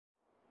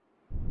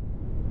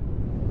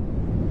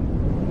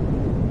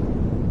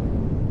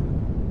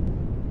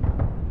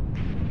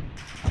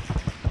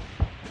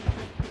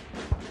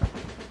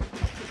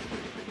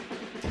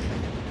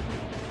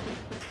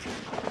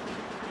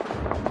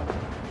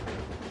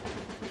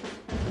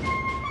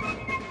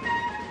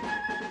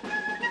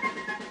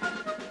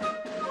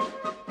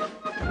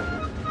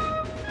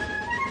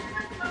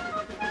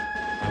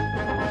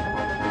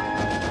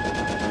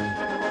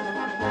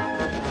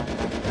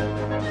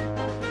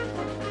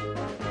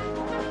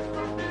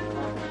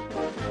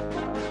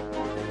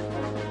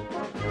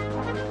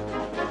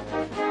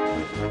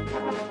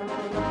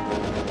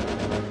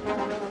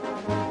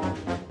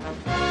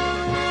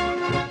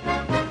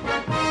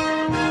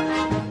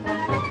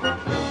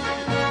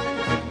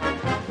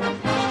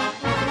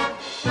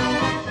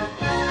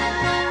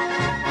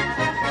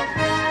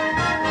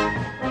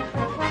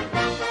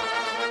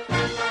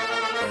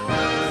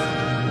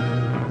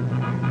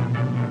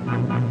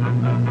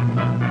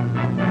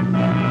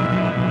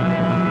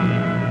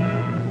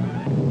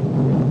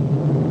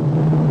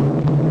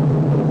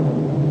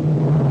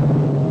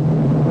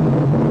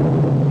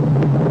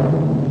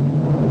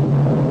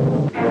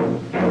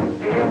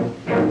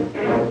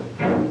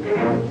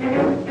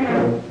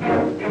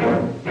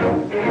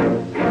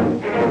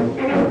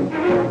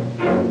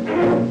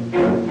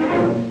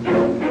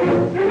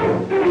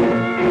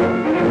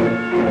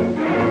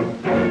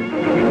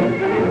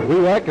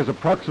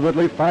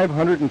approximately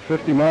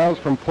 550 miles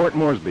from Port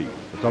Moresby.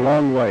 It's a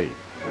long way.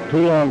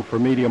 Too long for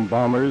medium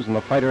bombers and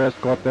the fighter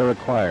escort they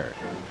require.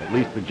 At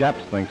least the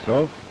Japs think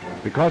so,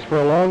 because for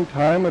a long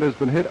time it has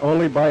been hit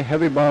only by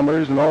heavy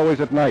bombers and always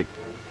at night.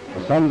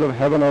 The sons of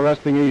heaven are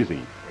resting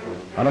easy.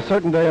 On a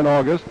certain day in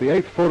August, the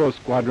 8th Photo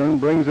Squadron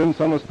brings in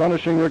some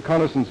astonishing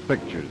reconnaissance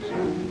pictures.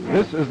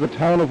 This is the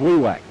town of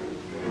Wewak.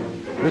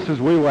 This is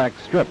Wewak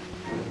Strip.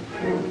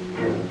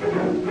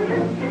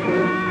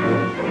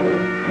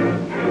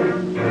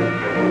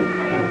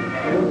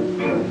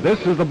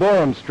 This is the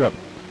Borum Strip.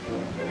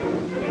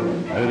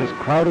 And it is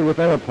crowded with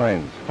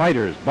airplanes,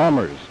 fighters,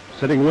 bombers,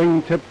 sitting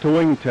wingtip to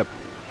wingtip.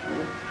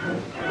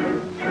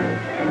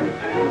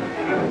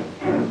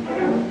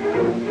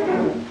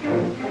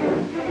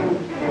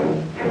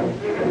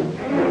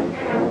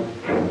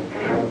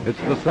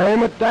 It's the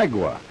same at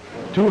Dagwa.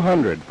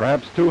 200,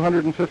 perhaps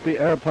 250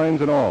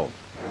 airplanes in all.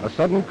 A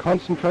sudden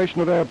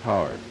concentration of air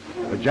power.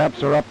 The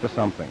Japs are up to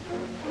something.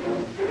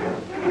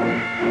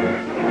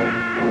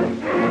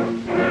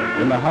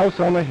 In the house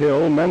on the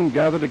hill, men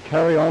gather to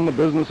carry on the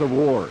business of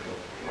war.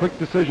 Quick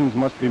decisions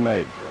must be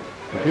made.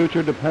 The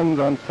future depends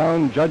on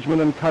sound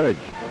judgment and courage.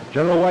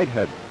 General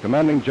Whitehead,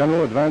 commanding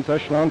General Advance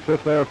Echelon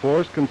 5th Air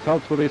Force,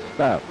 consults with his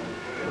staff.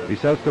 He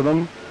says to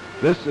them,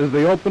 "This is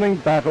the opening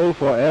battle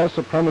for air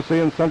supremacy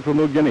in central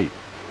New Guinea,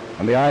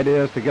 and the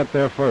idea is to get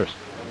there first."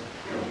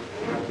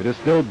 It is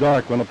still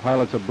dark when the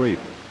pilots are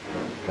briefed.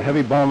 The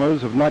heavy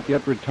bombers have not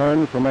yet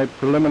returned from a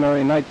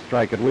preliminary night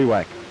strike at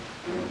Wewak.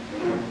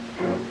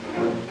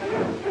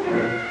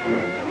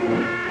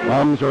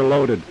 Bombs are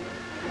loaded.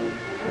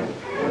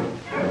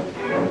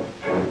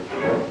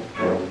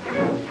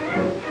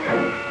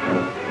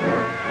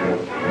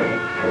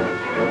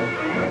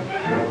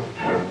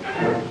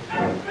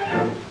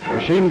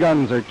 Machine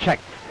guns are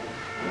checked.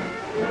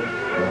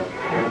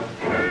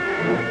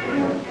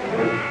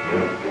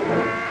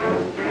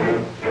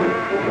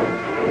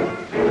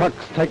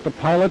 Trucks take the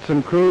pilots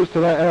and crews to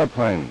their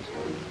airplanes.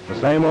 The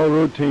same old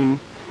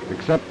routine,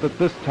 except that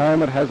this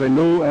time it has a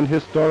new and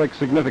historic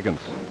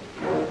significance.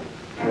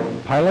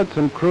 Pilots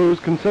and crews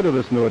consider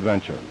this new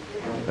adventure.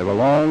 They have a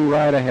long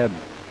ride ahead.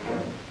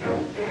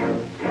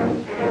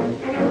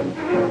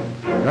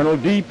 Colonel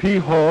D.P.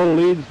 Hall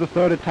leads the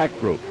 3rd Attack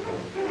Group.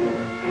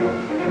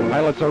 The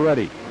pilots are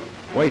ready,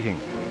 waiting.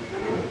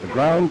 The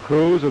ground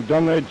crews have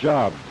done their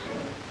jobs.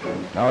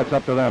 Now it's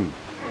up to them.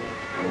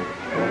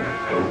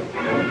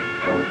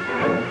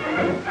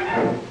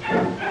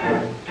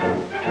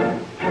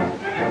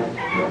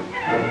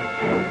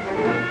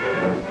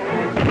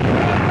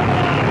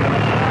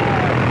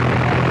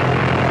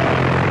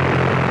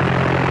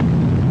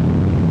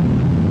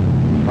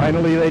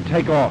 Finally, they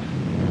take off.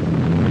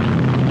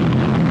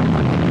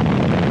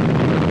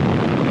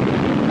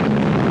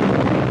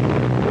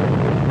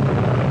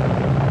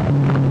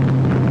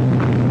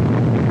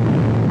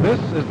 This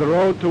is the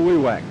road to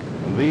Wewak,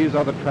 and these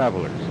are the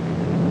travelers.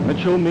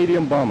 Mitchell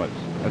medium bombers.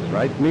 That's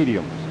right,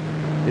 mediums.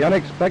 The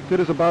unexpected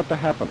is about to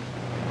happen.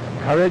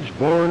 Courage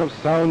born of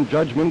sound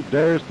judgment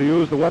dares to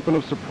use the weapon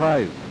of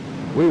surprise.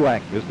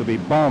 Wewak is to be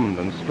bombed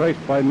and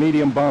strafed by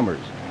medium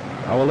bombers.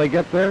 How will they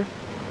get there?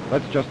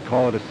 Let's just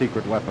call it a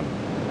secret weapon.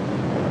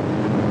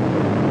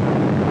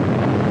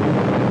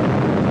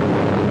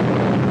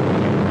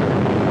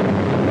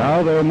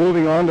 Now they're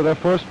moving on to their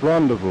first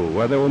rendezvous,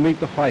 where they will meet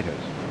the fighters.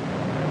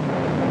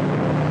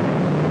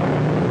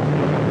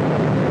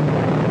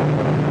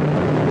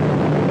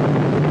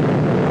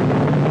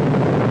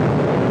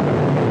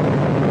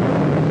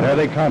 There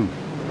they come.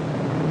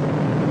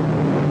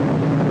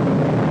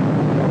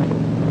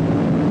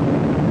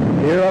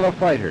 Here are the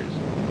fighters,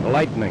 the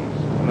lightnings.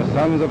 And the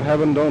sons of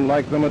heaven don't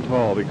like them at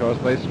all because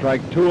they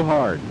strike too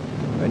hard,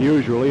 and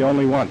usually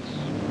only once.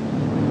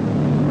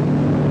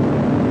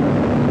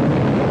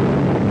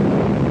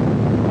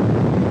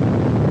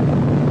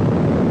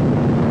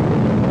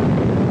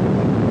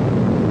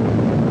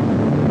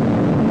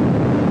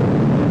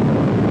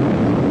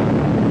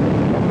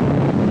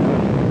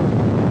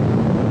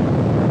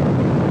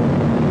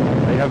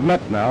 They have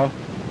met now,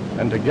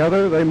 and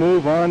together they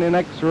move on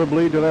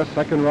inexorably to their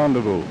second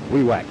rendezvous,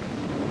 Wewak.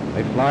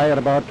 They fly at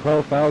about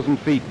 12,000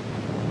 feet,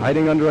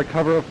 hiding under a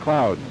cover of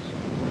clouds.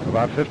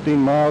 About 15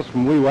 miles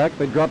from Wewak,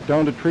 they drop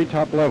down to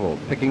treetop level,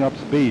 picking up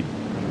speed.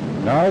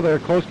 Now they're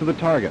close to the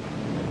target.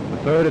 The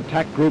 3rd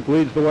Attack Group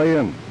leads the way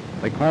in.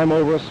 They climb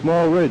over a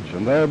small ridge,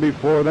 and there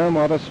before them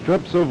are the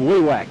strips of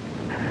Wewak.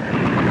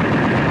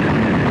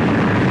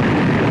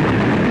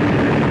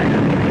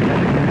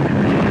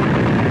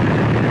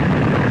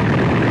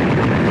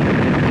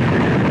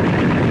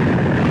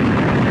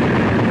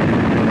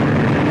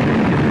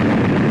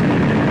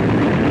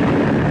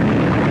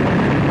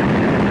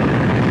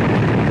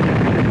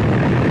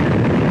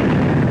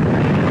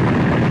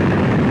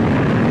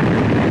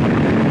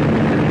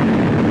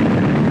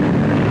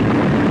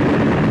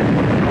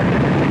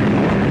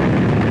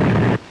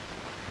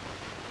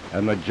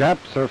 And the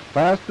Japs are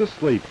fast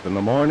asleep in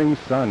the morning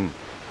sun.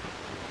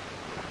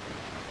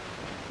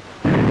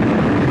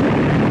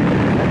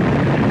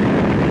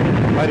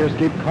 Fighters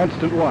keep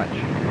constant watch.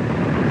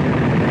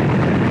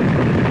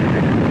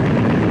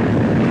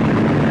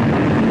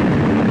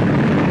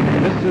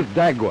 is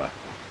Dagua,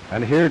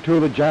 and here too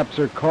the Japs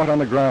are caught on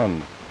the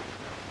ground.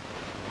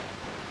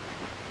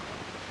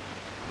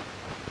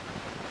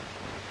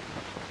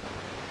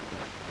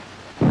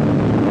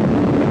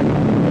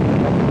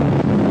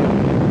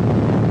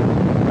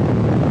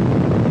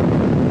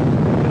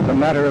 It's a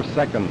matter of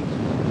seconds,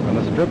 and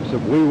the strips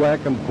of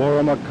Wewak and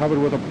Borum are covered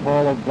with a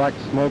pall of black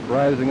smoke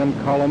rising in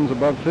columns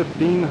above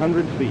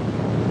 1,500 feet.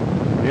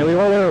 Nearly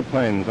all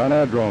airplanes on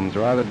aerodromes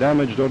are either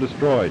damaged or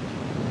destroyed.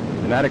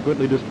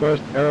 Inadequately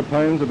dispersed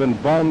airplanes have been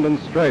bombed and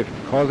strafed,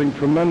 causing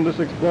tremendous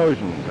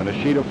explosions and a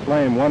sheet of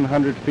flame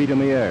 100 feet in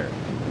the air.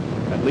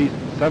 At least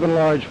 7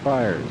 large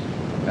fires.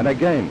 And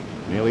again,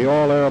 nearly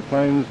all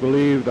airplanes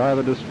believed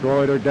either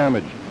destroyed or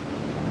damaged.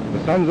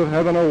 The sons of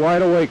heaven are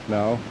wide awake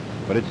now,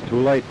 but it's too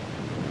late.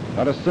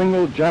 Not a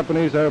single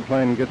Japanese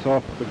airplane gets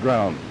off the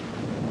ground.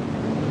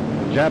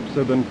 The Japs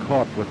have been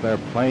caught with their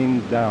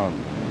planes down.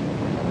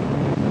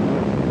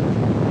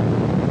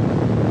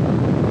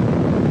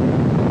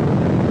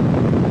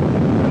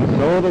 And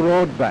so the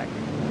road back.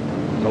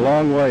 It's a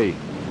long way,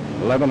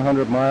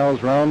 1,100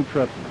 miles round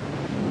trip,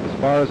 as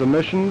far as a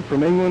mission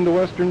from England to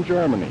Western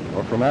Germany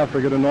or from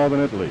Africa to Northern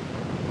Italy.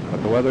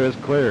 But the weather is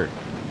clear,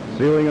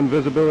 ceiling and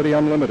visibility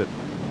unlimited,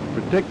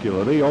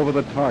 particularly over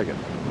the target.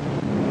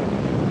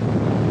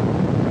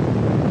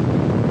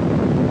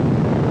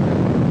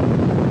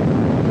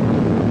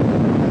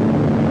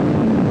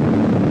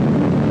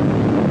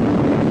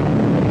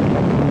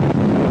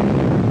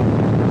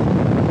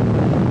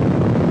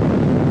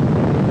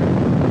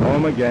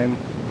 Home again.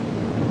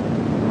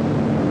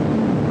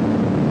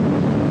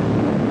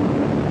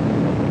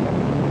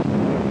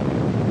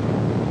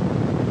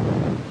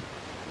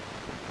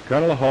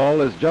 Colonel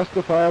Hall is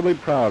justifiably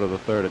proud of the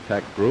 3rd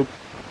Attack Group.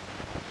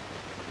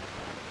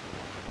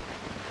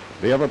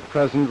 The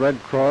ever-present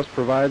Red Cross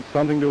provides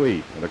something to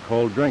eat and a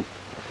cold drink.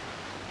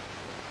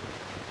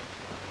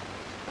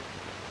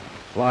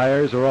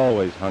 Flyers are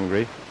always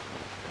hungry.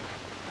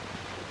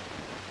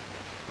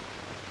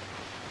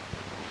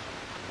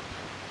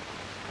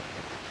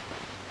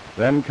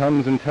 Then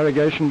comes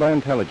interrogation by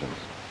intelligence.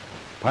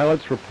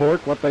 Pilots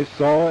report what they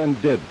saw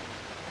and did.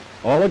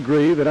 All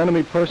agree that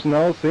enemy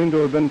personnel seem to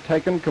have been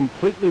taken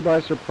completely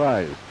by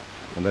surprise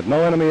and that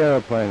no enemy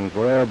airplanes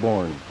were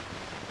airborne.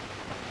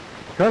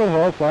 Colonel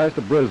Hall flies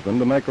to Brisbane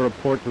to make a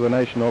report to the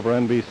nation over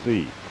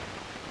NBC.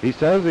 He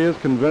says he is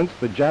convinced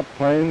the Jap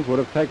planes would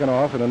have taken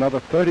off in another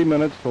 30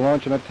 minutes to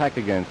launch an attack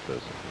against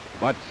us.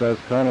 But, says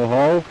Colonel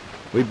Hall,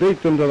 we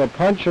beat them to the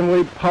punch and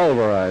we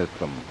pulverized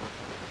them.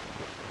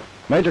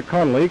 Major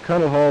Connolly,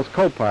 Colonel Hall's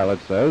co-pilot,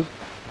 says,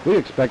 we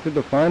expected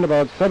to find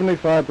about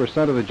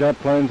 75% of the Jap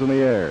planes in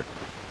the air.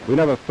 We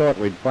never thought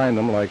we'd find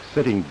them like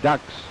sitting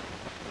ducks.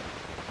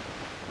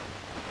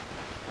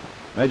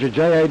 Major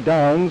J.A.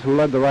 Downs, who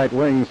led the right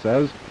wing,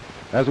 says,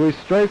 as we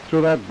strafed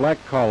through that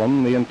black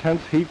column, the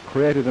intense heat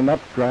created an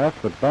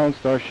updraft that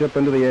bounced our ship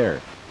into the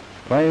air.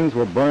 Planes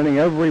were burning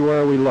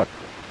everywhere we looked.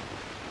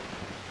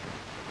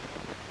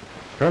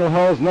 Colonel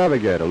Hall's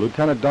navigator,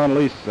 Lieutenant Don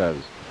Leese, says,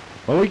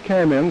 when we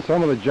came in,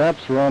 some of the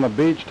Japs were on a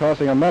beach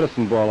tossing a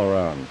medicine ball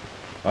around.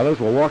 Others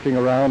were walking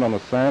around on the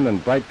sand in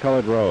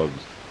bright-colored robes.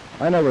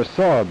 I never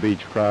saw a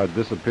beach crowd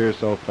disappear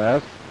so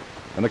fast.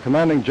 And the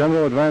commanding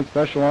general advanced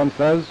echelon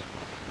says,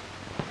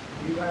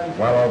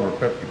 well over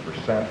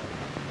 50%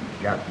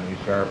 of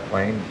Japanese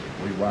airplanes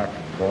at Wewak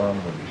and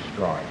Borum were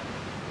destroyed,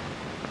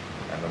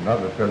 and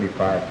another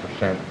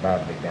 35%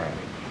 badly damaged.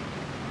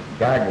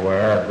 Dagua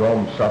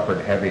Aerodrome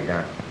suffered heavy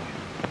damage.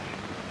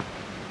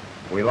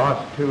 We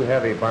lost 2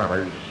 heavy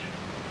bombers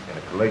in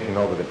a collision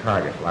over the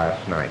target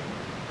last night.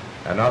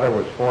 Another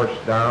was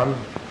forced down,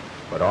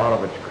 but all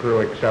of its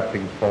crew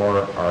excepting 4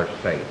 are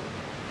safe.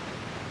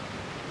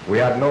 We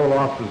had no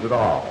losses at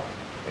all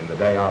in the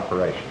day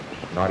operations,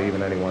 not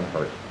even anyone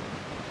hurt.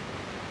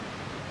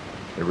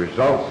 The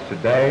results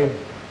today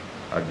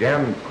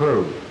again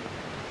prove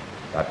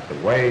that the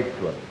way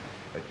to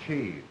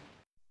achieve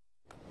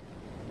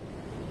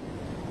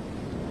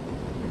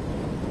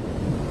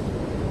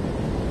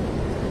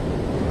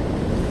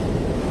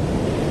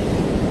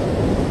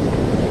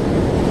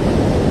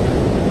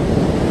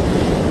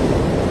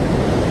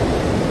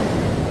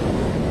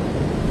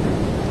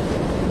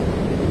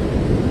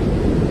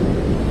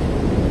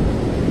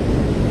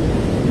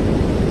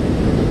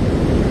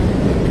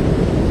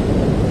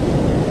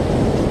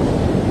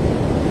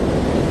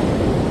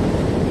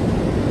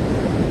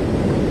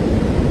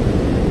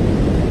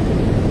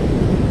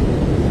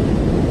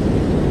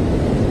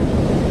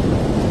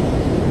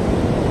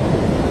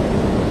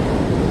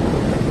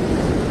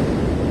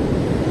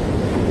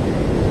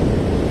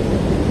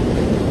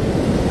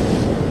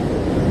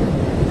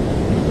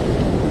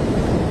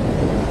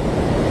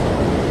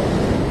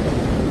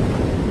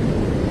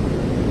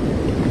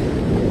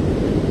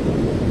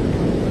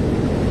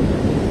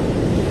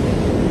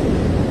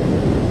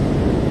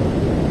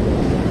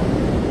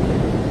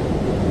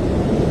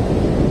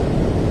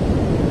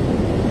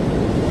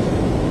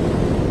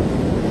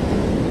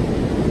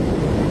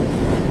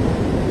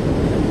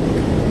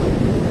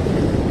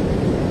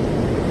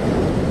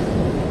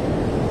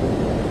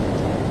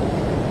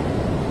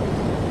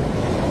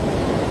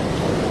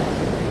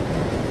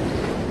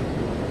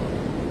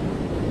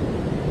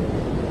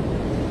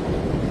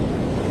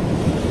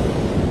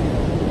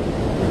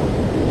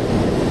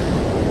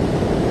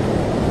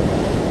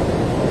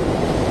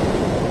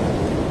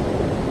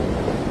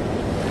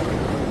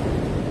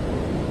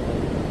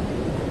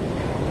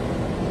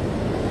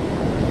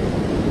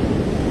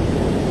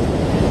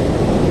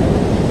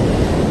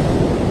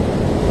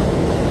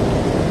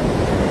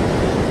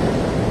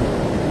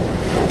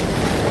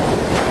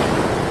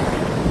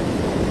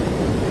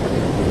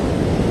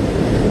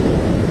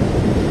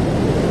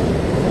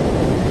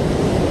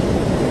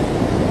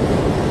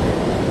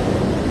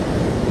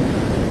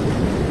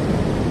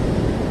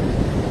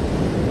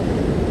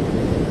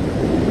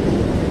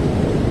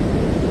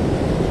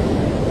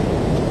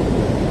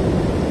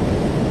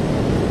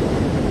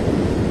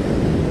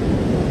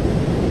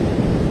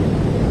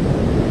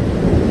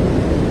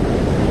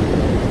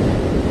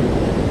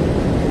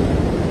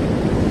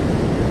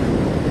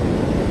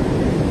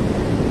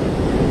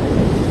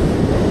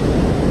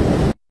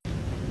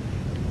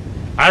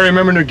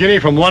remember New Guinea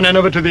from one end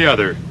of it to the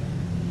other.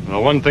 And the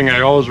one thing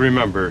I always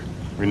remember,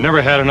 we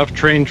never had enough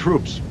trained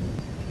troops.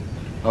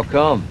 How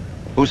come?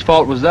 Whose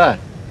fault was that?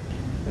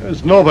 It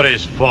was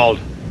nobody's fault.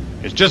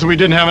 It's just that we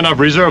didn't have enough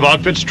reserve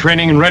outfits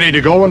training and ready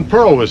to go when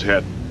Pearl was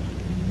hit.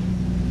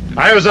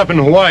 I was up in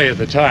Hawaii at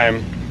the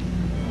time.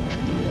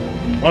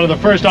 One of the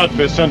first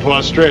outfits sent to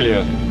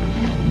Australia,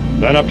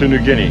 then up to New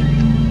Guinea.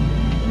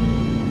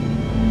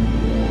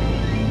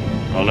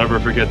 I'll never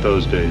forget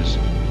those days.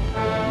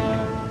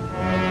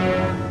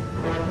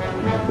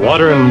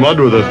 Water and mud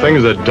were the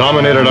things that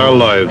dominated our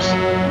lives.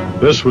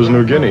 This was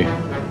New Guinea.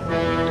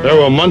 There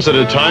were months at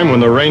a time when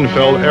the rain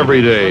fell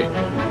every day,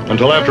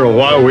 until after a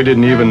while we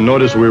didn't even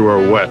notice we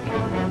were wet.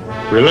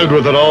 We lived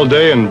with it all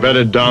day and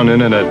bedded down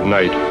in it at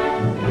night.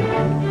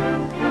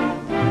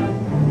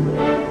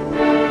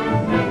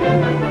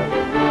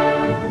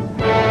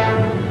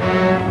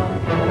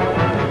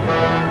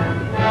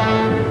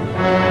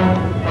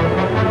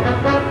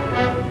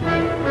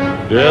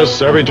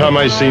 Yes, every time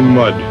I see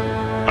mud,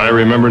 I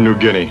remember New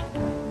Guinea.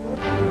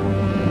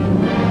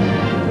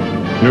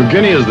 New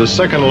Guinea is the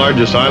second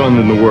largest island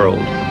in the world,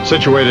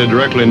 situated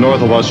directly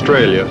north of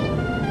Australia.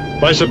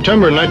 By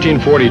September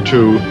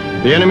 1942,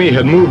 the enemy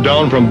had moved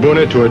down from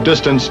Buna to a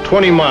distance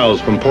 20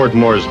 miles from Port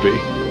Moresby.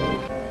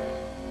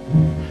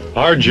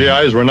 Our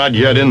GIs were not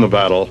yet in the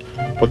battle,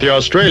 but the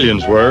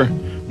Australians were,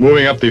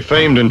 moving up the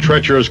famed and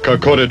treacherous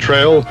Kokoda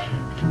Trail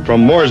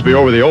from Moresby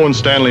over the Owen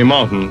Stanley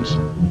Mountains.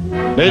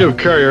 Native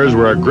carriers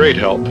were a great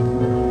help.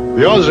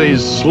 The Aussies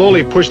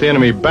slowly pushed the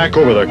enemy back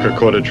over the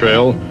Kokoda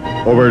Trail,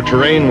 over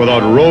terrain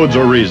without roads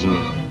or reason,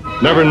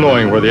 never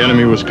knowing where the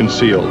enemy was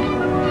concealed.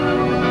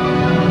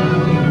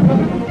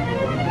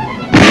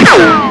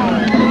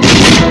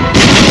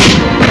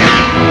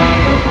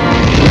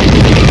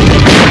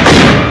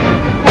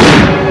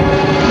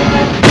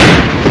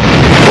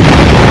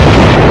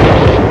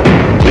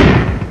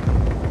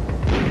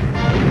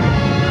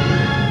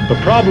 The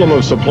problem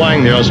of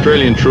supplying the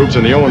Australian troops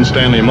in the Owen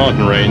Stanley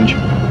mountain range,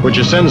 which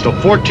ascends to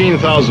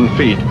 14,000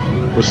 feet,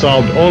 was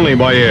solved only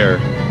by air.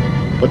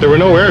 But there were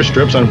no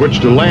airstrips on which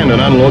to land and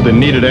unload the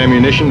needed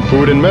ammunition,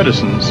 food, and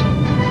medicines.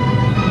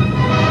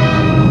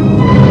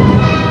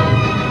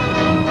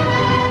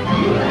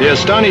 The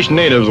astonished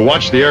natives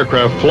watched the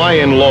aircraft fly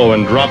in low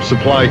and drop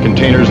supply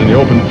containers in the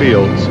open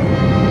fields.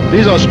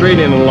 These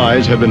Australian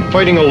allies had been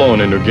fighting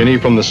alone in New Guinea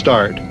from the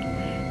start.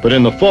 But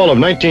in the fall of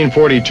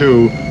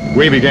 1942,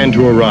 we began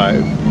to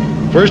arrive.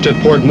 First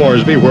at Port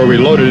Moresby, where we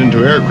loaded into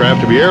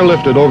aircraft to be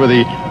airlifted over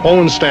the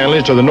Owen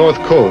Stanleys to the north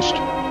coast.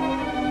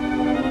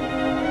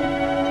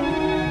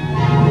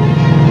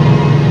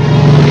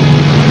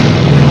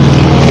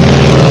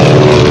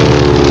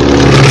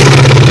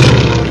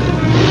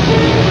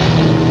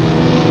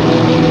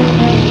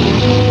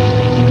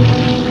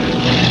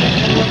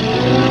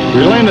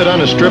 We landed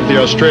on a strip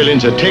the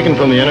Australians had taken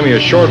from the enemy a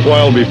short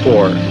while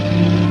before.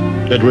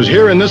 It was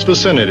here in this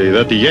vicinity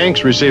that the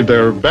Yanks received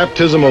their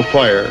baptism of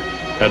fire,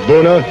 at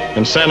Buna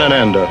and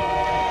Sanananda.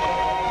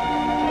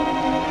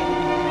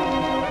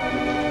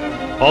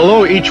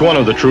 Although each one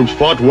of the troops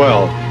fought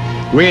well,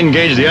 we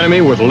engaged the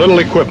enemy with little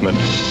equipment,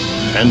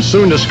 and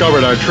soon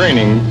discovered our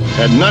training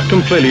had not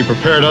completely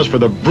prepared us for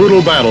the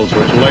brutal battles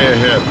which lay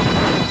ahead.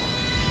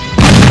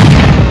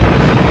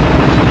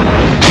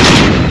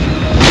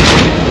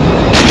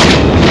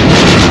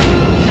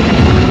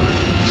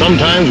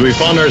 Sometimes we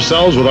found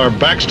ourselves with our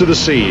backs to the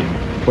sea,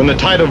 when the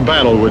tide of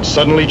battle would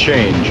suddenly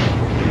change.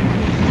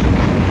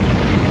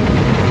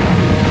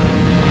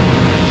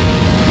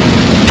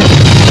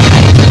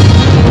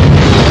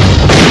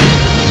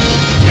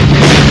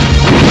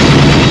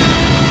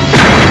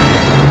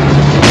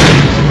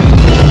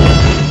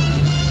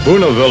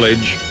 Buna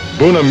Village,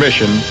 Buna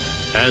Mission,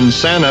 and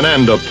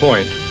Sanananda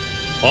Point,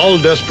 all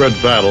desperate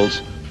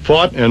battles,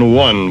 fought and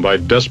won by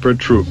desperate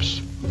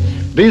troops.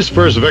 These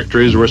first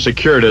victories were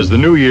secured as the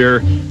new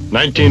year,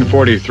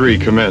 1943,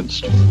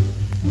 commenced.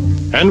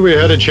 And we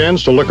had a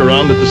chance to look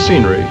around at the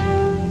scenery.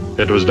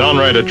 It was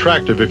downright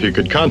attractive if you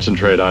could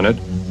concentrate on it,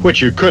 which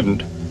you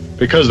couldn't,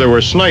 because there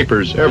were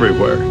snipers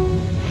everywhere.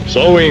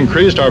 So we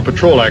increased our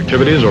patrol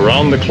activities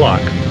around the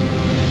clock.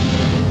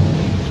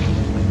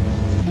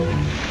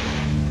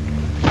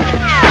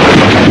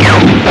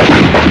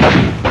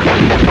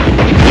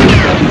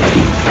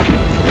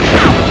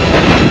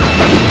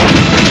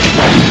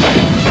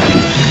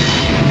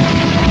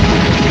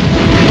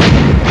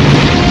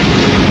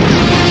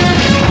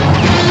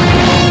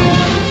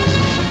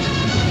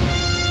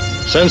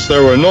 Since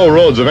there were no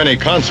roads of any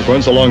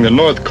consequence along the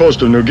north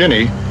coast of New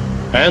Guinea,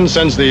 and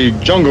since the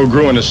jungle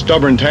grew in a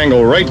stubborn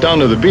tangle right down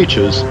to the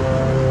beaches,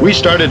 we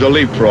started to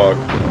leapfrog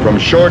from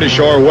shore to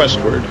shore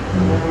westward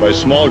by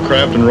small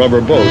craft and rubber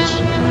boats.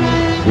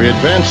 We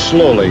advanced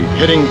slowly,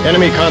 hitting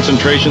enemy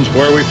concentrations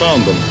where we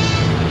found them.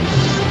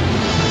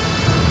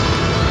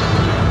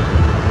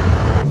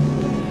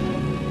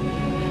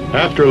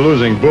 After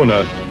losing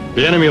Buna,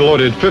 the enemy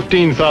loaded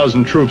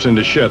 15,000 troops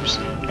into ships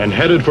and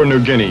headed for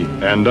New Guinea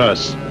and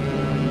us.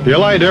 The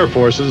Allied air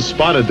forces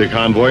spotted the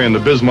convoy in the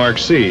Bismarck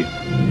Sea.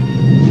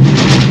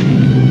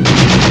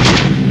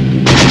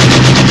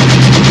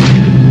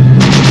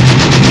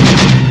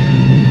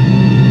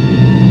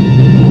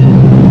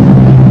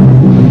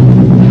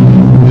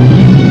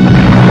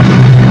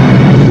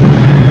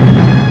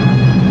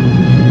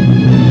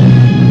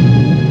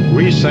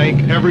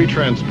 tank every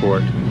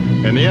transport,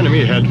 and the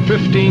enemy had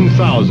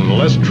 15,000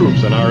 less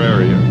troops in our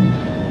area.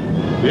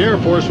 The Air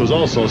Force was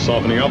also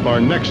softening up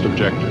our next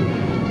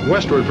objective,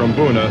 westward from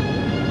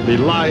Buna, the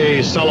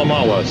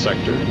Lae-Salamaua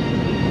sector.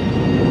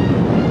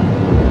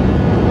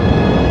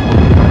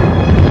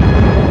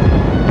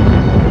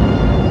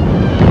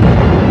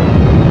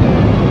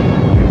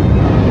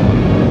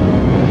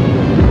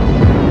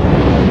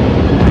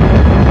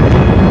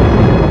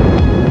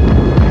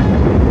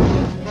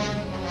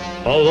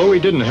 Although we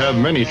didn't have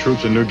many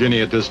troops in New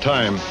Guinea at this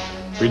time,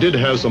 we did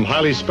have some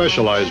highly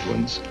specialized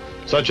ones,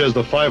 such as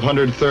the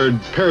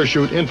 503rd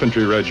Parachute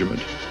Infantry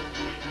Regiment.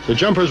 The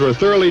jumpers were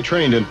thoroughly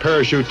trained in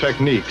parachute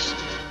techniques.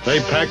 They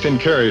packed and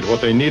carried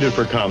what they needed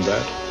for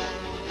combat.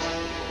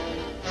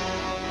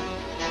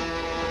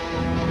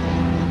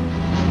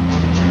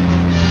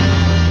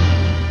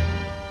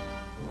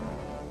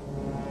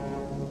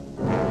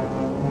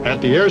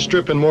 At the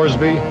airstrip in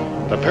Moresby,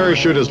 the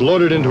parachute is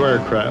loaded into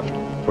aircraft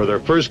for their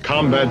first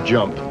combat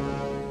jump.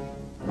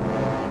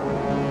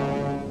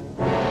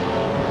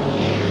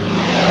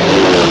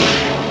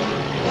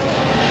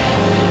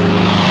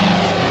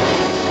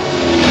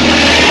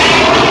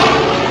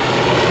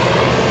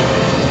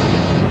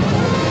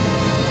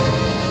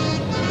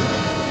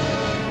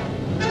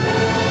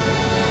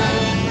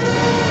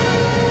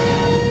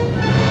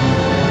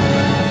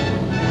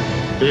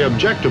 The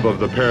objective of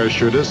the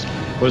parachutists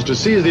was to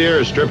seize the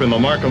airstrip in the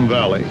Markham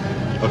Valley,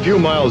 a few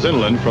miles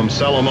inland from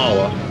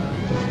Salamaua.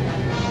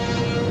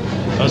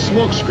 A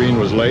smoke screen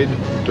was laid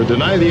to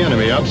deny the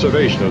enemy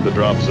observation of the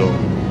drop zone.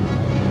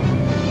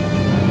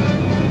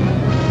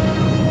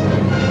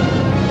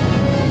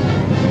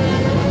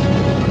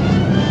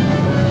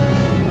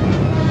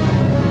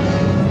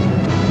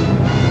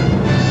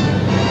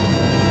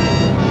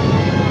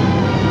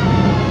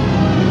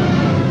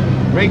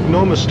 Make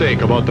no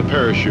mistake about the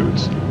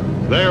parachutes.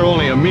 They are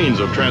only a means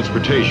of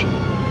transportation.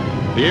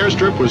 The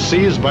airstrip was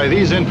seized by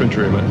these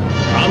infantrymen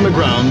on the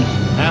ground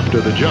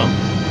after the jump.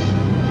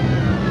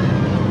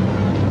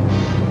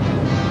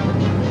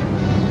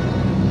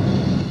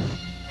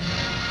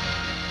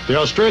 The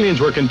Australians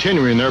were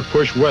continuing their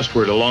push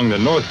westward along the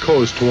north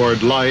coast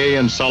toward Lae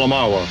and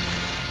Salamaua.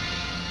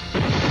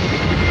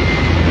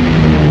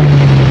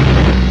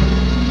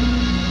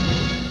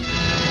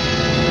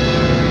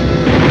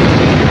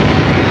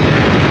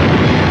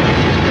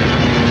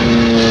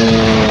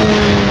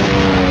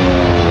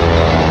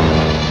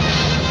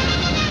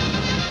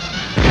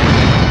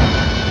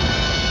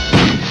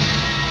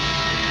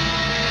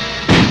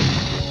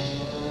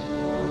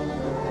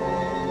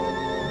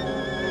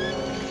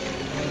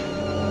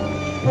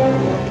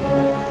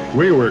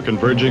 We were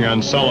converging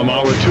on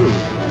Salamaua too.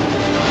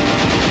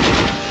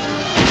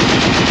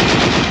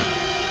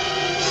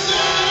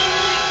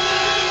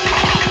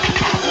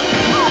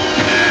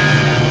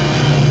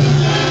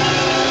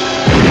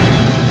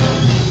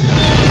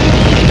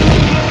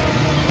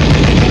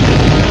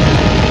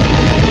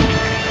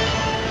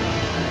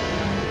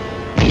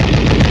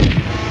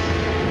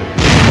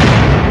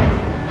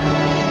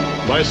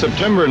 By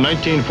September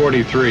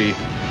 1943,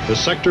 the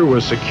sector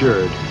was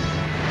secured.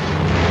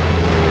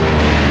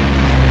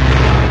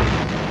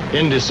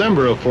 In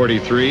December of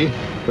 '43,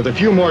 with a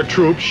few more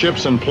troops,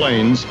 ships, and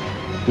planes,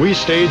 we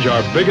staged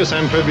our biggest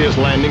amphibious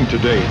landing to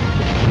date.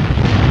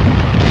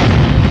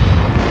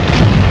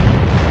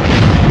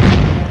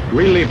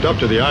 We leaped up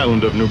to the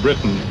island of New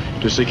Britain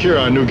to secure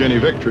our New Guinea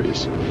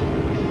victories.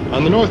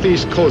 On the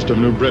northeast coast of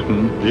New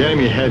Britain, the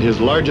enemy had his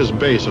largest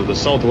base of the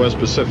Southwest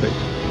Pacific,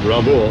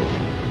 Rabaul.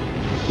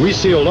 We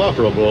sealed off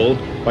Rabaul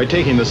by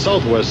taking the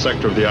southwest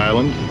sector of the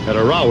island at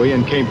Arawi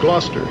and Cape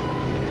Gloucester.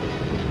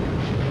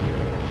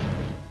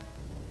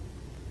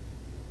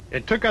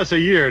 It took us a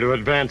year to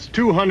advance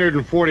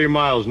 240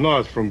 miles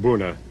north from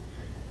Buna.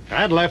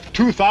 That left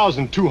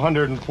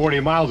 2,240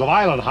 miles of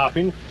island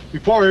hopping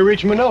before we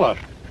reached Manila.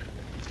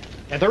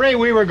 At the rate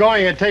we were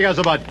going, it'd take us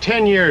about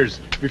 10 years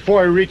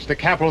before we reached the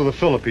capital of the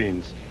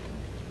Philippines.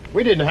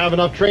 We didn't have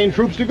enough trained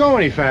troops to go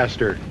any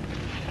faster.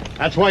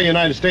 That's why the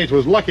United States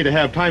was lucky to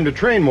have time to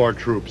train more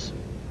troops.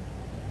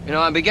 You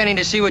know, I'm beginning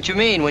to see what you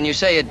mean when you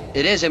say it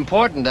is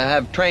important to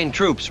have trained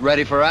troops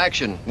ready for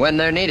action when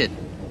they're needed.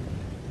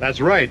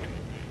 That's right.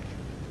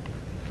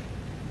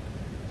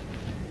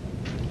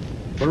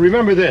 But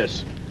remember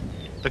this,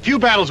 the few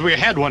battles we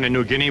had won in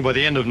New Guinea by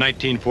the end of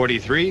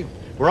 1943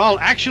 were all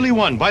actually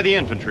won by the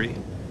infantry,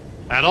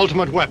 that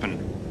ultimate weapon.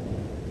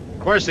 Of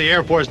course, the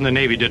Air Force and the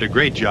Navy did a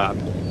great job,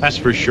 that's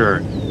for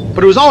sure.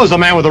 But it was always the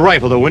man with the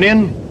rifle that went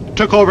in,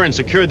 took over, and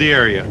secured the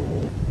area.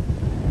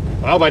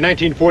 Well, by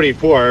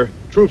 1944,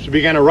 troops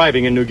began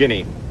arriving in New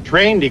Guinea,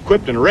 trained,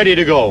 equipped, and ready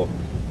to go.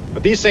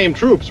 But these same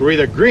troops were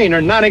either green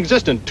or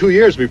non-existent 2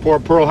 years before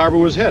Pearl Harbor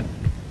was hit.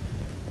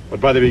 But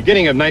by the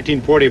beginning of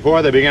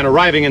 1944, they began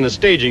arriving in the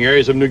staging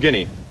areas of New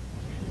Guinea.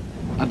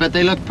 I bet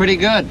they looked pretty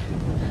good.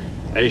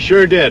 They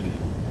sure did.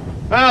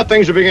 Well,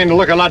 things were beginning to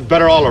look a lot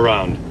better all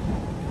around.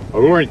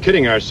 But we weren't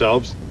kidding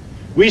ourselves.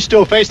 We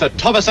still faced the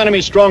toughest enemy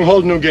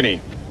stronghold in New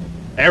Guinea.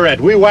 They're at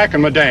Wewak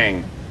and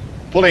Madang,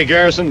 fully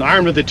garrisoned,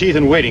 armed to the teeth,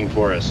 and waiting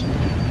for us.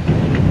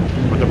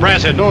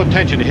 brass had no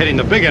intention of hitting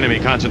the big enemy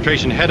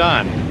concentration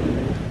head-on.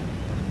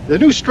 The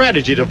new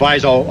strategy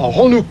devised a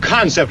whole new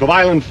concept of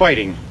island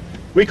fighting.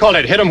 We called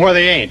it hit 'em where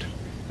they ain't.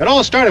 It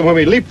all started when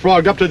we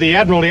leapfrogged up to the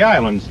Admiralty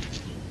Islands.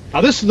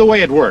 Now, this is the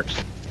way it works.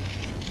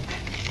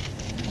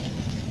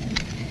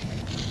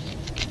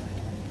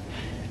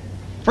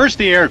 First,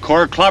 the Air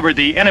Corps clobbered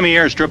the enemy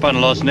airstrip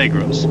on Los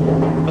Negros,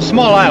 a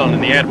small island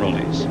in the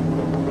Admiralties.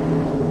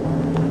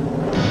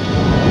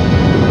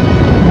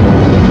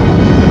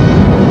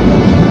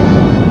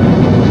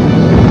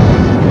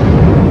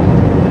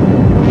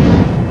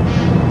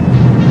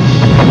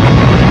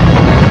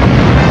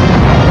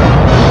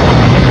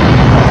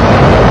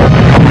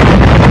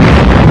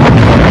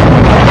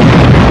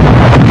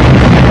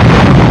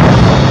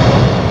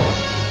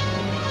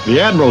 The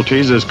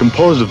Admiralties is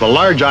composed of the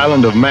large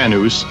island of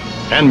Manus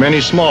and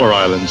many smaller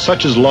islands,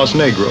 such as Los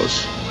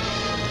Negros.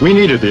 We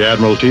needed the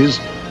Admiralties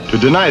to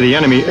deny the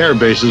enemy air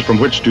bases from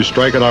which to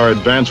strike at our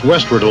advance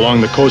westward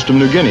along the coast of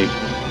New Guinea.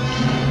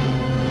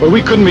 But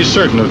we couldn't be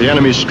certain of the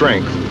enemy's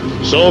strength,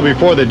 so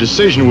before the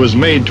decision was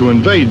made to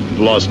invade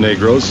Los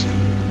Negros,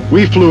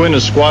 we flew in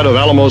a squad of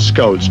Alamo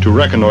scouts to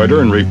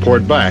reconnoiter and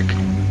report back.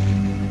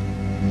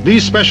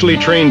 These specially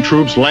trained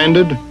troops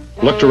landed,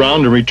 looked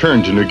around, and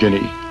returned to New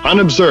Guinea,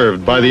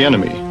 unobserved by the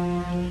enemy.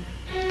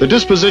 The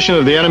disposition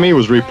of the enemy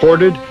was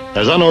reported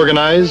as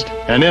unorganized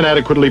and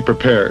inadequately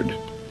prepared.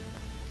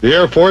 The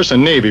Air Force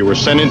and Navy were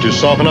sent in to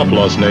soften up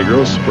Los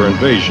Negros for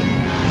invasion.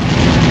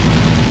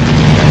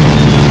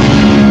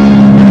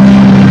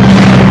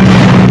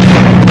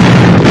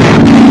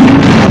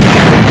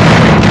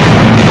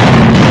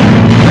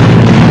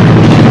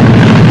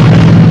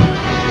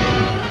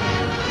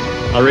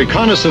 A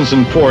reconnaissance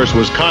in force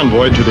was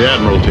convoyed to the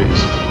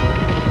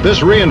Admiralties.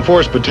 This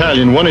reinforced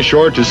battalion went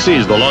ashore to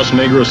seize the Los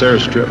Negros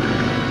airstrip,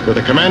 with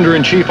the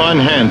commander-in-chief on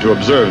hand to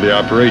observe the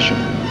operation.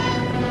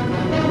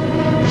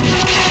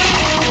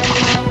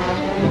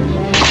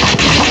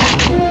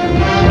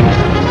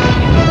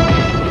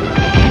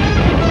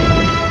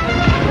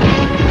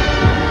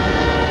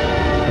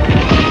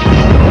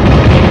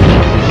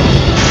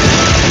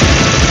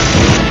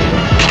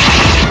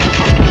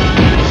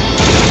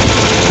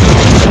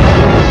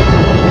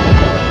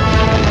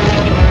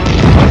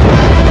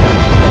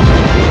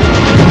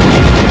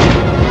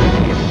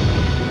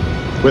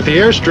 With the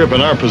airstrip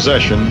in our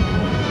possession,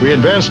 we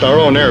advanced our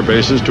own air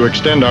bases to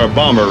extend our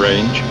bomber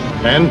range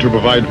and to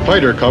provide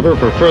fighter cover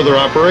for further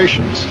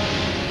operations.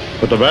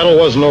 But the battle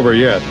wasn't over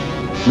yet.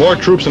 More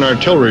troops and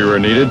artillery were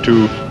needed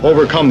to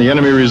overcome the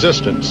enemy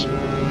resistance.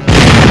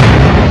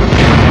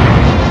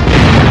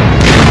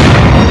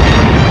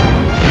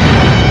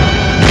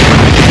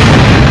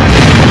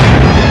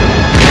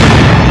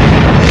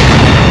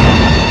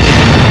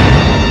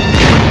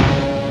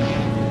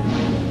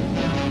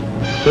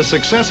 The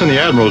success in the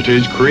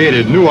Admiralties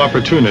created new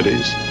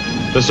opportunities.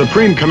 The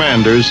Supreme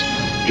Commanders,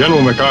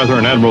 General MacArthur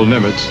and Admiral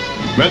Nimitz,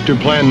 met to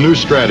plan new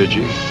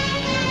strategy.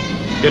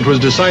 It was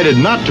decided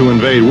not to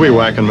invade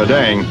Wewak and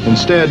Madang.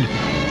 Instead,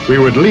 we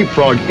would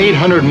leapfrog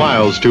 800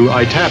 miles to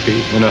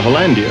Aitape in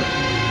Hollandia,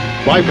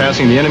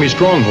 bypassing the enemy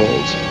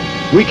strongholds.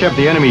 We kept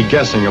the enemy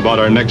guessing about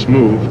our next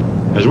move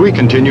as we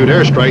continued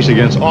airstrikes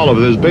against all of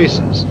his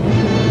bases.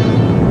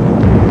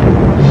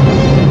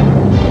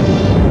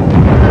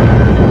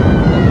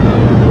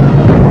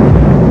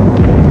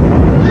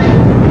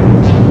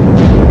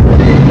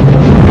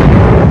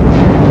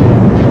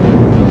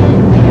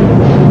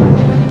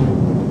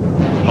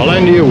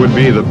 Hollandia would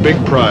be the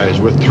big prize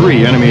with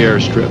 3 enemy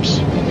airstrips.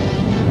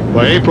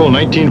 By April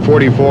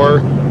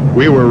 1944,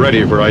 we were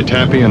ready for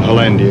Aitape and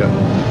Hollandia.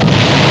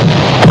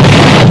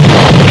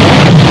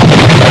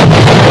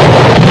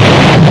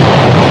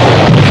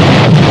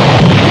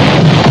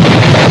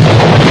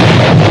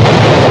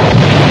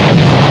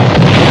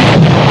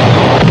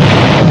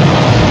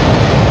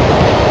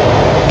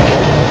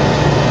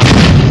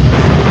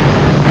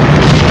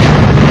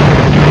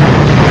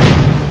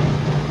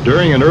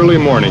 During an early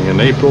morning in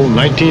April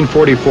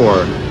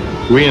 1944,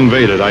 we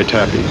invaded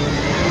Aitape.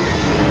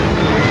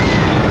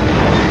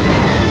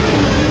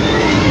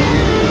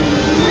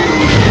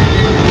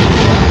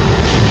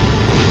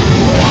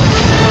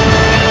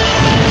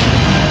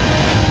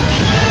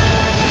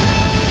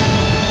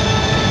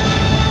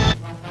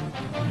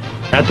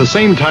 At the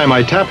same time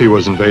Aitape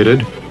was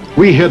invaded,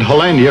 we hit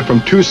Hollandia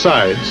from 2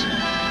 sides,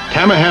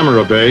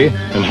 Tamahamara Bay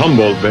and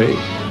Humboldt Bay.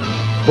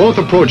 Both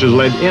approaches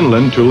led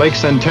inland to Lake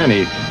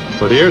Centeni,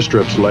 where the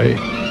airstrips lay.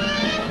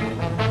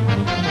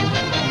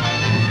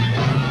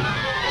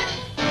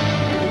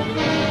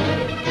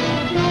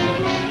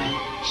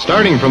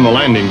 Starting from the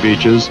landing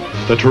beaches,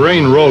 the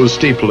terrain rose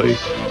steeply,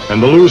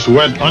 and the loose,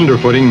 wet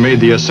underfooting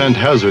made the ascent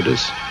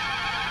hazardous.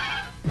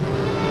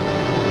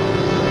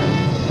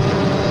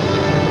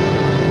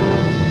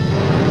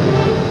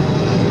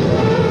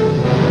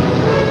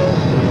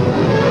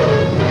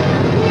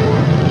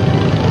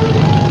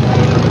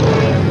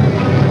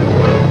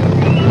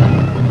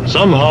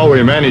 Somehow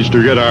we managed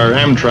to get our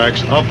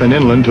Amtraks up and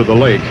inland to the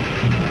lake.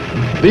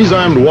 These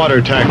armed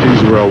water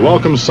taxis were a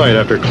welcome sight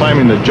after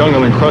climbing the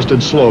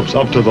jungle-encrusted slopes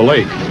up to the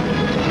lake,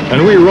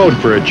 and we rode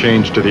for a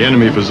change to the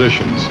enemy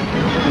positions.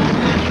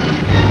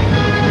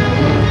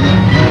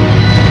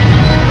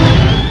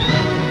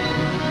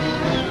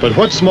 But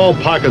what small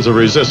pockets of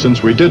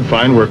resistance we did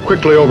find were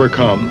quickly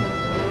overcome.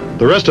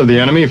 The rest of the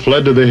enemy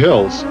fled to the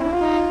hills.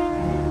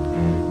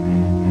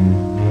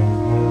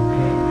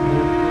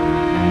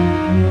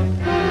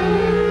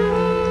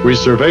 We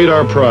surveyed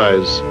our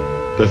prize,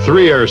 the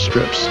 3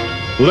 airstrips,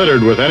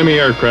 littered with enemy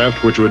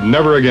aircraft which would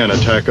never again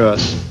attack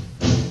us.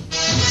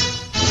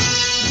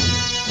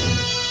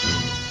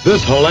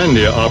 This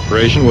Hollandia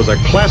operation was a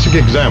classic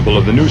example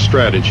of the new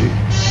strategy.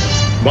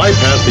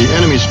 Bypass the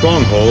enemy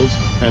strongholds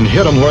and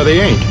hit them where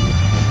they ain't.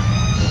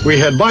 We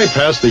had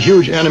bypassed the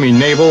huge enemy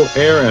naval,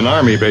 air, and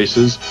army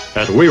bases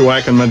at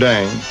Wewak and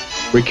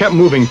Madang. We kept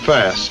moving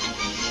fast.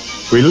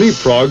 We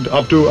leapfrogged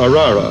up to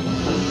Arara,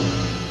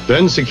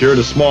 then secured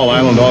a small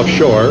island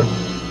offshore,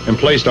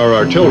 emplaced our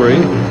artillery,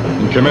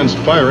 and commenced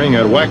firing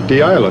at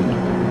Wakti Island.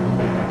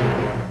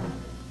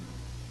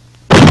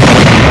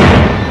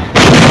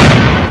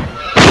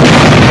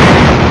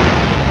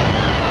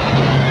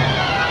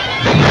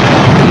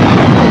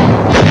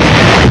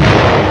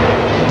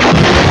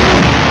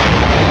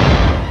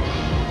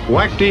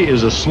 Wakti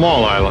is a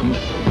small island,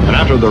 and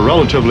after the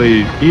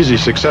relatively easy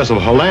success of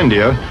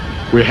Hollandia,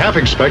 we half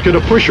expected a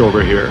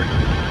pushover here,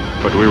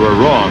 but we were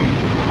wrong.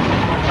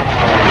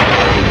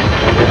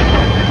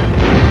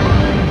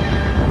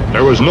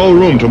 There was no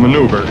room to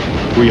maneuver.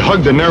 We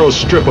hugged the narrow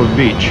strip of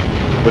beach,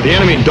 but the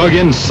enemy dug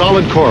in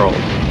solid coral,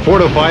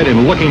 fortified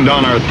and looking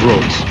down our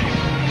throats.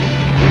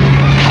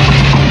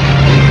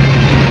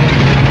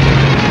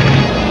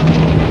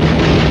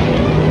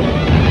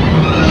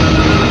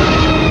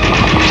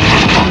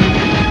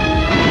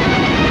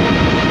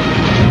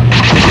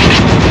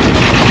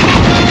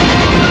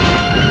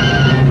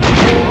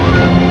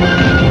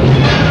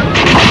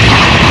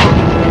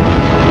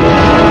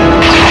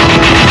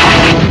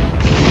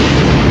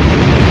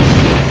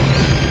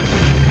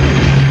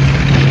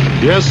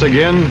 Yes,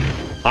 again,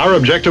 our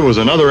objective was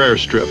another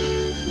airstrip,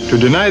 to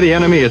deny the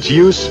enemy its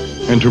use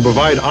and to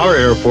provide our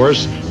Air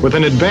Force with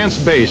an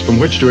advanced base from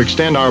which to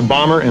extend our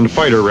bomber and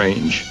fighter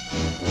range.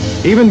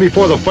 Even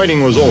before the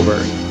fighting was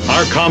over,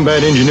 our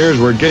combat engineers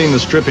were getting the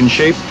strip in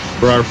shape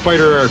for our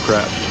fighter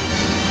aircraft.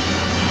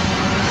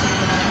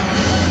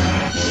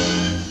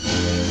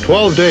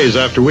 12 days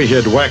after we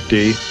hit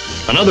Wakti,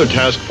 another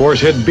task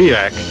force hit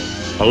Biak,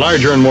 a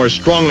larger and more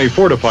strongly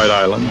fortified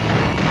island.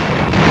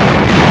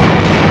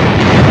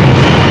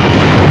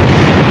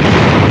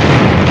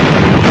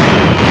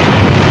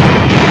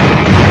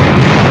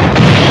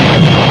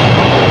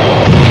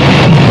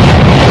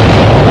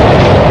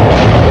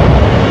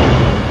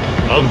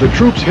 Of the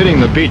troops hitting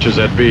the beaches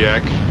at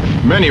Biak,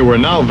 many were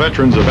now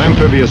veterans of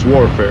amphibious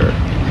warfare,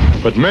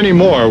 but many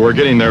more were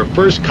getting their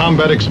first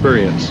combat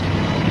experience.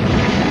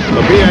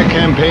 The Biak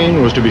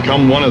campaign was to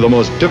become one of the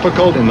most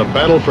difficult in the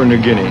battle for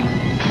New Guinea.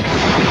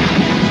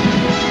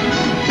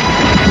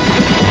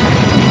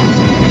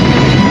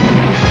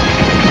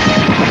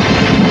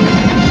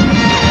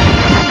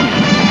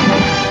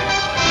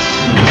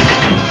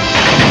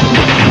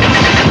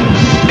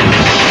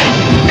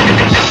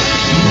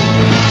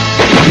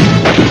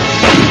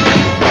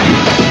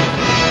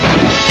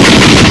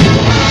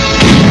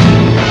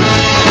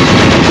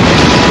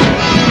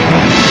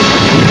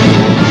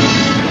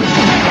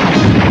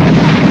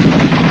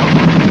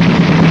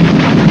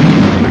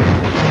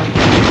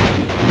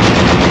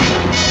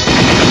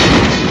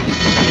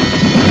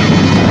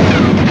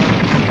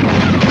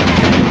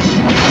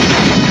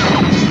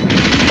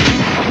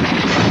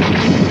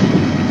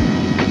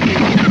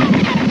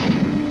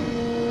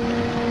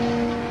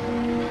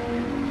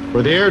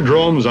 For the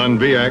airdromes on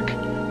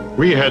Biak,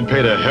 we had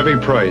paid a heavy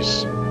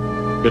price.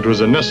 It was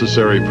a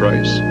necessary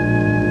price.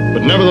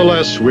 But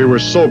nevertheless, we were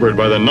sobered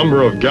by the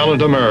number of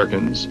gallant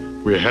Americans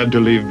we had to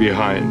leave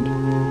behind.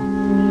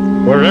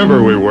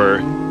 Wherever we were,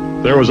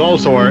 there was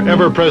also our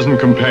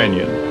ever-present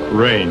companion,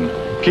 rain,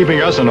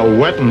 keeping us in a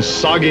wet and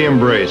soggy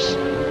embrace.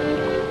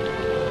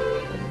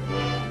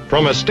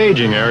 From a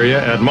staging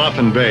area at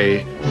Moffin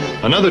Bay,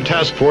 another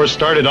task force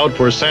started out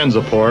for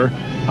Sanzapor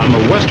on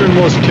the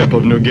westernmost tip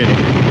of New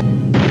Guinea.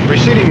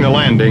 Preceding the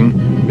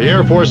landing, the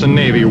Air Force and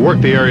Navy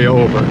worked the area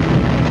over.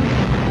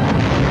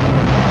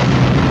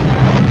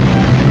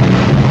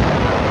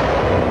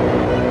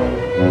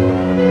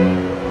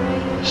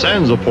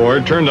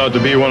 Sanzapor turned out to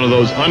be one of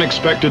those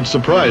unexpected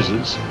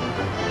surprises.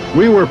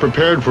 We were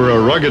prepared for a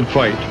rugged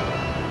fight,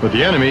 but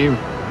the enemy,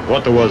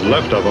 what there was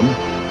left of them,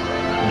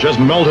 just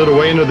melted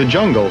away into the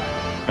jungle,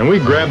 and we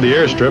grabbed the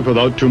airstrip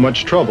without too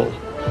much trouble.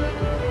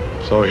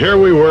 So here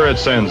we were at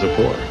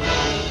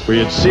Sanzapor. We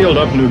had sealed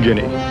up New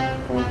Guinea,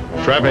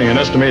 trapping an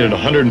estimated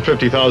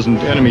 150,000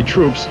 enemy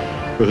troops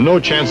with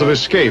no chance of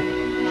escape.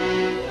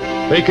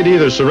 They could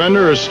either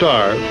surrender or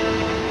starve.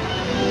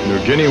 New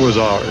Guinea was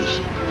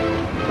ours.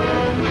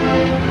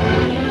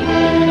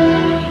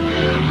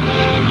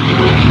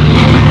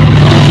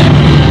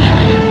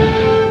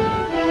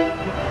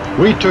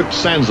 We took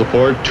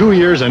Sanzapor 2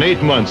 years and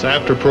 8 months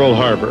after Pearl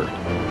Harbor.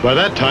 By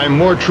that time,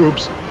 more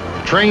troops,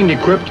 trained,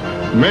 equipped,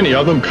 many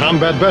of them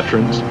combat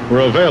veterans,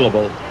 were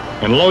available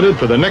and loaded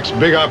for the next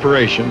big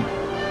operation,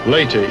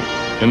 Leyte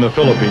in the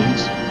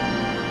Philippines.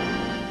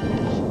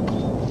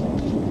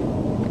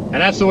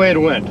 And that's the way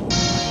it went.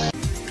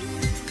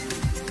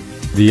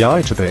 The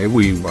Aitape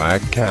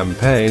Wewak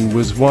campaign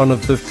was one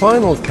of the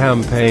final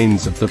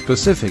campaigns of the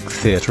Pacific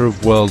theater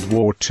of World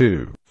War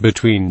II.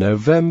 Between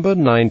November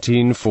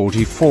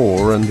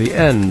 1944 and the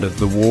end of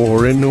the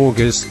war in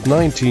August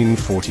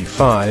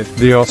 1945,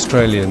 the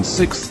Australian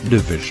 6th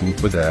Division,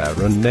 with air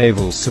and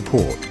naval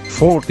support,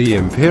 fought the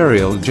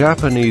Imperial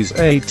Japanese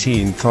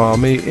 18th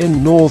Army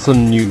in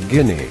northern New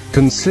Guinea,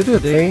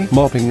 considered a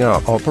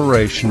mopping-up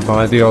operation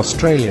by the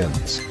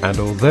Australians, and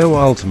although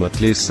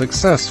ultimately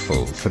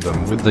successful for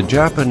them, with the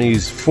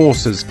Japanese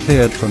forces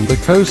cleared from the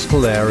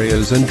coastal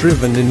areas and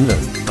driven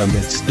inland,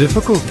 amidst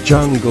difficult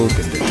jungle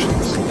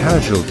conditions,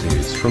 casualties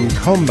from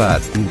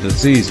combat and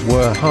disease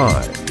were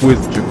high, with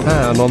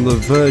Japan on the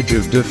verge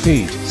of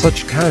defeat.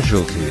 Such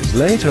casualties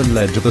later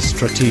led to the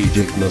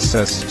strategic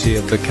necessity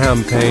of the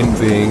campaign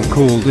being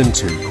called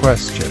into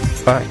question.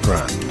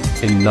 Background: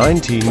 in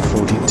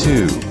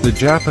 1942, the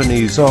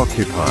Japanese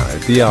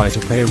occupied the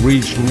Aitape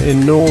region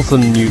in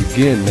northern New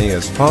Guinea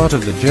as part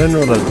of the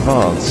General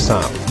Advance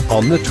South.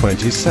 On the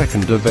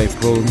 22nd of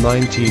April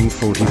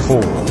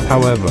 1944,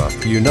 however,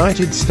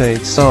 United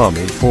States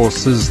Army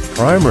forces,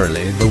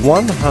 primarily the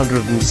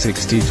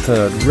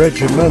 163rd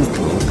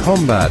Regimental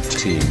Combat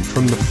Team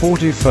from the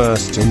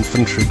 41st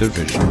Infantry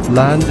Division,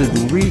 landed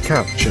and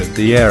recaptured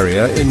the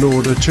area in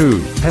order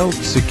to help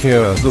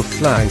secure the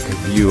flank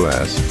of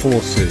U.S.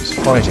 forces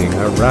fighting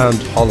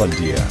around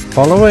Hollandia.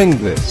 Following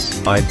this,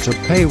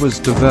 Aitape was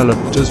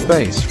developed as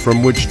base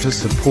from which to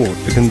support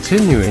the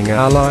continuing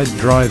Allied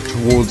drive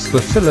towards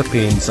the Philippines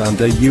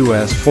under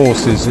U.S.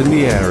 forces in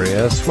the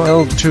area,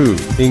 swelled to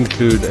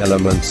include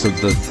elements of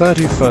the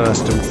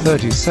 31st and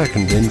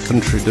 32nd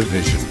Infantry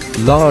Division.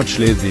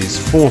 Largely these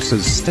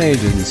forces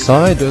stayed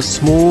inside a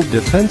small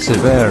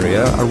defensive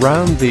area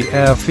around the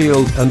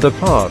airfield and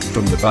apart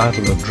from the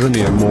Battle of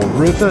Driniamore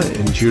River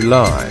in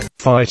July.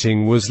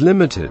 Fighting was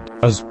limited.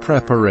 As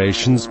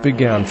preparations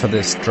began for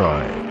this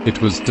drive, it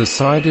was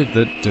decided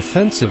that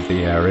defense of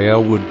the area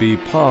would be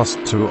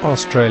passed to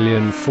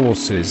Australian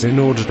forces in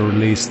order to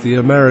release the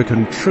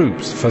American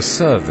troops for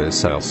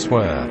service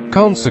elsewhere.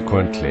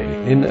 Consequently,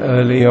 in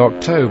early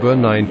October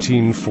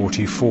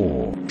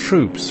 1944,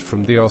 troops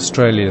from the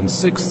Australian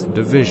 6th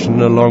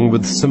Division along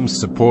with some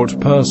support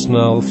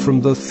personnel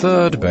from the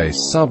 3rd Base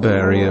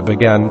sub-area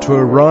began to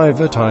arrive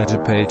at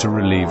Aitape to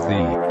relieve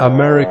the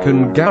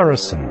American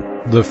garrison.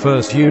 The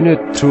first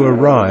unit to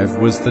arrive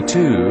was the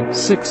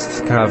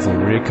 6th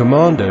Cavalry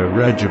Commando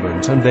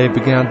Regiment, and they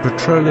began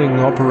patrolling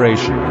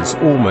operations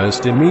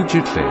almost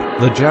immediately.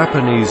 The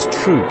Japanese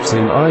troops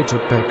in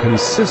Aitape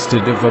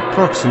consisted of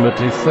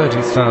approximately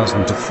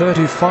 30,000 to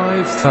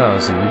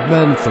 35,000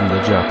 men from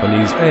the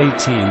Japanese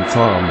 18th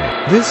Army.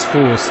 This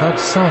force had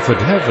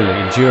suffered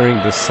heavily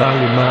during the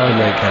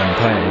Salimane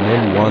campaign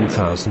in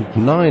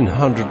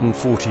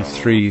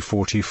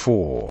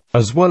 1943-44,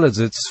 as well as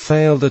its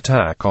failed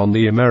attack on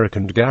the American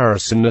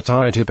garrison at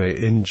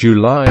Aitape in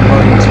July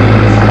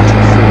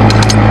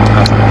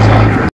 1944.